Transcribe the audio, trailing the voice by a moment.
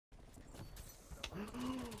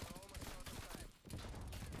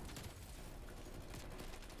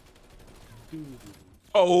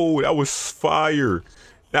Oh, that was fire.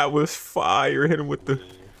 That was fire. Hit him with the.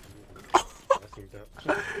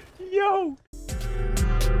 Yo.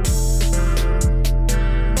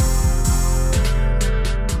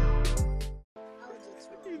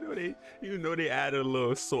 You know they added a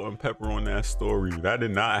little salt and pepper on that story. That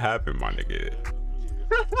did not happen, my nigga.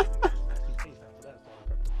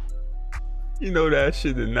 You know that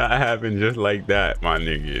shit did not happen just like that, my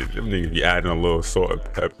nigga. Them niggas be adding a little salt and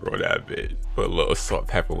pepper on that bitch. Put a little salt and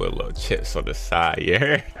pepper with a little chips on the side,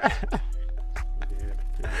 yeah.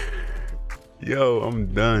 Yo,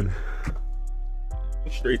 I'm done.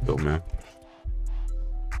 Straight though, man.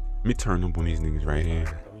 Let me turn up on these niggas right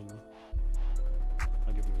here.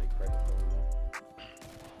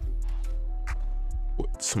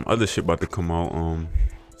 Some other shit about to come out.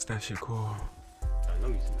 What's that shit called? I know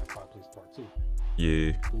you seen that Fireplace Part 2.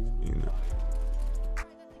 Yeah, you know.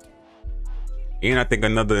 And I think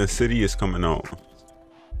another Insidious coming out.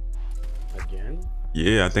 Again?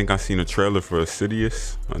 Yeah, I think I seen a trailer for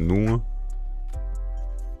Insidious, a new one.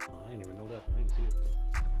 I didn't even know that. I didn't see it.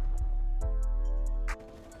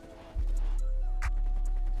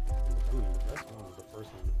 I mean, that's one was the first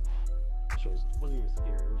one. The show wasn't even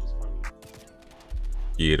scary. It was just funny.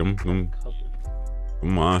 Yeah, them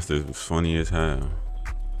monsters was funny as hell.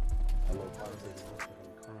 I love Fireplace.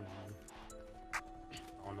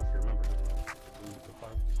 I don't know if you remember the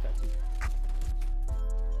Fireplace tattoo.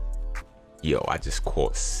 Yo, I just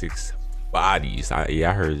caught 6 bodies.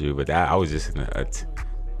 Yeah, I heard you, but I was just in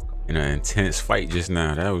an intense fight just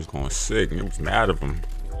now. That was going sick. It was mad of them.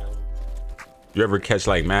 You ever catch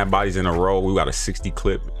like mad bodies in a row? We got a 60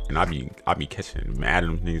 clip, and I be catching mad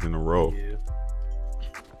of them things in a row. Yeah.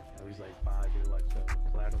 At least like 5 get like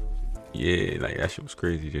flat of those. Yeah, like that shit was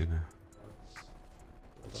crazy just now.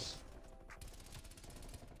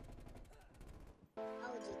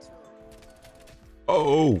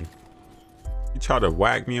 Oh, he tried to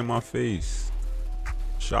whack me in my face.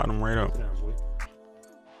 Shot him right up.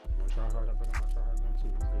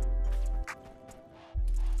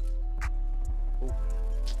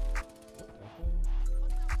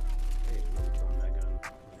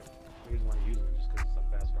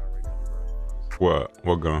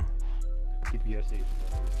 What gun?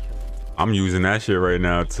 I'm using that shit right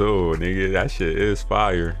now too, nigga. That shit is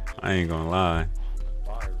fire. I ain't gonna lie.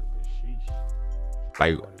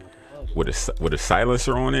 Like with a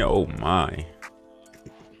silencer on it. Oh my.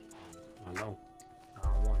 I know. I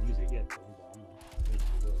don't want to use it yet, but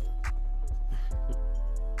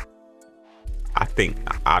I think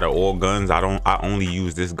out of all guns, I only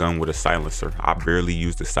use this gun with a silencer. I barely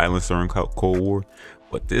use the silencer in Cold War,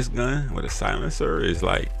 but this gun with a silencer is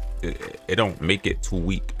like it don't make it too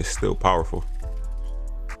weak. It's still powerful.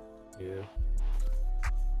 Yeah.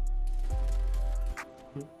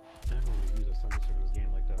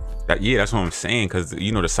 Yeah, that's what I'm saying, because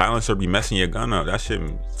you know the silencer be messing your gun up. That shit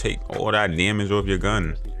take all that damage off your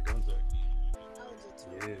gun.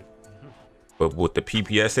 But with the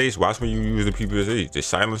PPSH, watch when you use the PPSH. The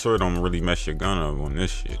silencer don't really mess your gun up on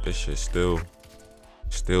this shit. This shit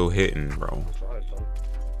still hitting, bro.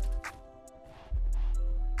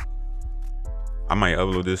 I might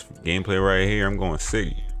upload this gameplay right here. I'm going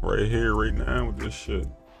sick right here, right now with this shit.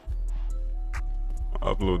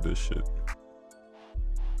 I'll upload this shit.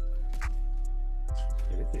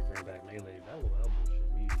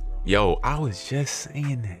 Yo, I was just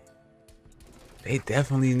saying that. They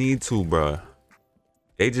definitely need to, bro.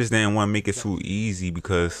 They just didn't want to make it too easy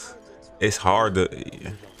because it's hard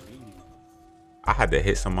to. I had to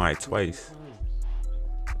hit somebody twice.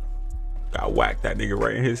 Got whacked that nigga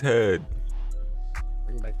right in his head.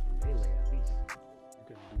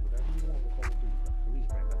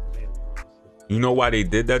 You know why they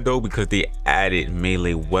did that though? Because they added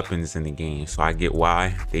melee weapons in the game. So I get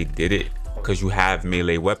why they did it. Because you have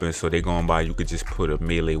melee weapons, so they going by, you could just put a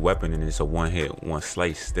melee weapon and it's a one hit, one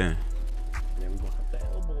slice then.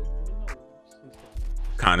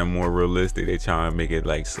 Kind of more realistic. They trying to make it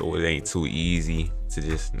like so it ain't too easy to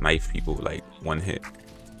just knife people like one hit.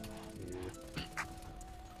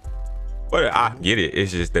 But I get it.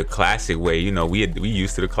 It's just the classic way. You know, we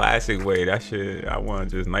used to the classic way. That shit, I want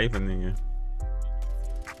to just knife a nigga.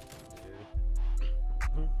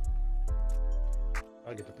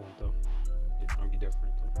 I get the point though. You're trying to be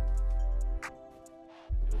different though.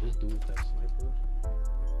 Yo, this dude with that sniper.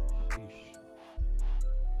 Sheesh.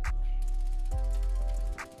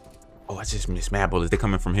 Oh, I just missed mad bullets. They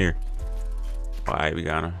coming from here. All right, we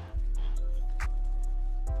got him.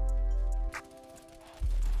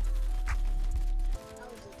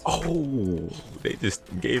 Oh, they just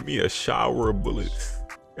gave me a shower of bullets.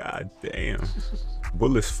 God damn.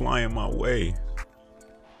 Bullets flying my way.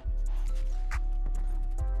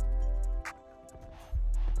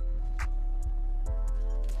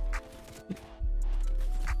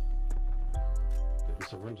 The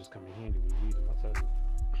syringes come in handy when you need them, I tell you.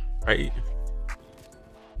 Right.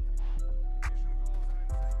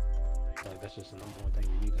 Like, that's just the number one thing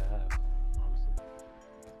you need to have, honestly.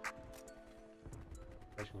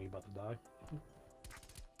 Especially when you're about to die.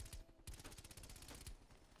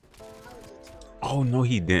 Oh no,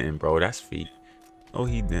 he didn't, bro. That's feet. No,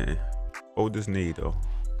 he didn't. Hold this knee though.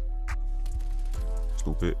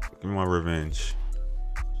 Stupid. Give me my revenge.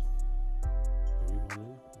 You want in?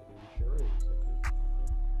 It sure is.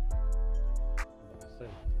 Okay. I'm about to say,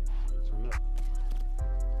 turn up.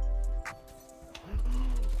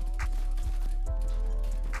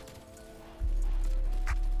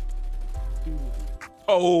 Dude.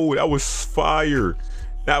 Oh, that was fire.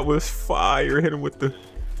 That was fire. Hit him with the.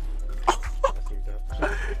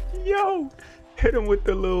 Yo, hit him with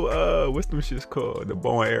the little what's them shits called? The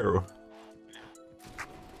bow and arrow.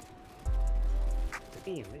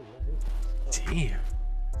 Damn, Damn.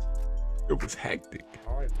 It was hectic.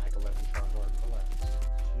 all right, Mac 11 try hard. Relax.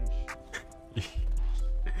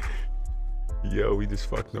 Sheesh. Yo, we just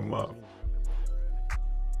fucked them up.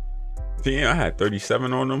 Damn, I had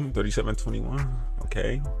 37 on them. 37-21.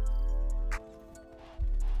 Okay.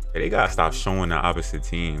 Hey, they gotta stop showing the opposite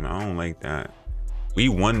team. I don't like that. We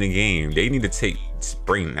won the game. They need to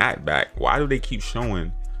bring that back. Why do they keep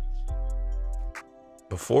showing?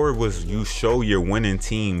 Before it was you show your winning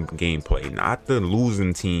team gameplay, not the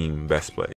losing team best play.